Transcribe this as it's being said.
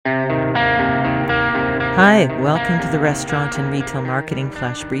Hi, welcome to the Restaurant and Retail Marketing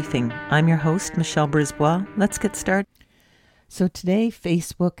Flash Briefing. I'm your host, Michelle Brisbois. Let's get started. So today,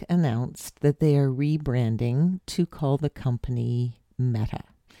 Facebook announced that they are rebranding to call the company Meta.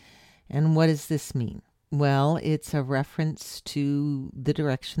 And what does this mean? Well, it's a reference to the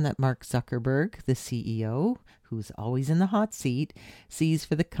direction that Mark Zuckerberg, the CEO, who's always in the hot seat, sees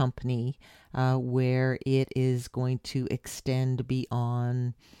for the company, where it is going to extend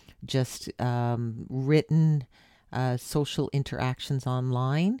beyond just written social interactions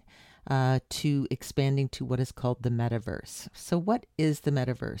online to expanding to what is called the metaverse. So what is the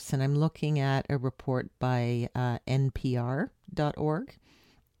metaverse? And I'm looking at a report by NPR.org.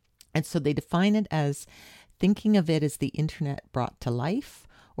 And so they define it as thinking of it as the internet brought to life,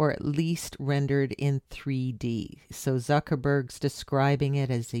 or at least rendered in 3D. So Zuckerberg's describing it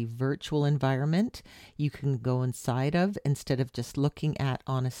as a virtual environment you can go inside of instead of just looking at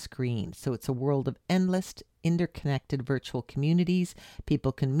on a screen. So it's a world of endless, interconnected virtual communities.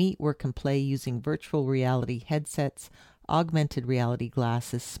 People can meet, work, and play using virtual reality headsets, augmented reality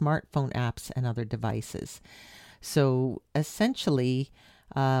glasses, smartphone apps, and other devices. So essentially,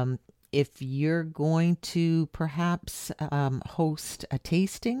 if you're going to perhaps host a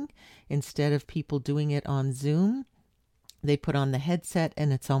tasting, instead of people doing it on Zoom, they put on the headset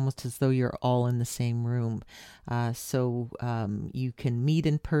and it's almost as though you're all in the same room. So you can meet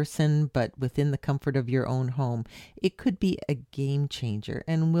in person, but within the comfort of your own home. It could be a game changer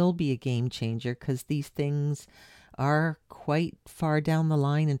and will be a game changer because these things are quite far down the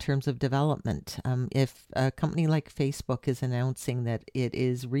line in terms of development. If a company like Facebook is announcing that it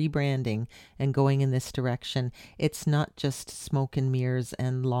is rebranding and going in this direction, it's not just smoke and mirrors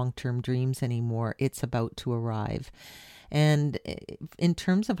and long-term dreams anymore. It's about to arrive. And in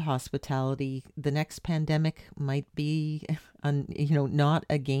terms of hospitality, the next pandemic might be, not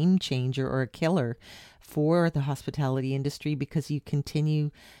a game changer or a killer for the hospitality industry because you continue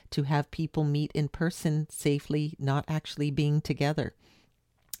to have people meet in person safely, not actually being together.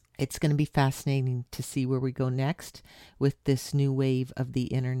 It's going to be fascinating to see where we go next with this new wave of the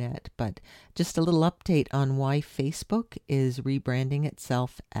internet. But just a little update on why Facebook is rebranding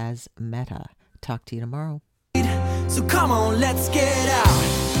itself as Meta. Talk to you tomorrow. So come on, let's get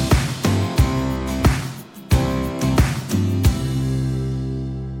out.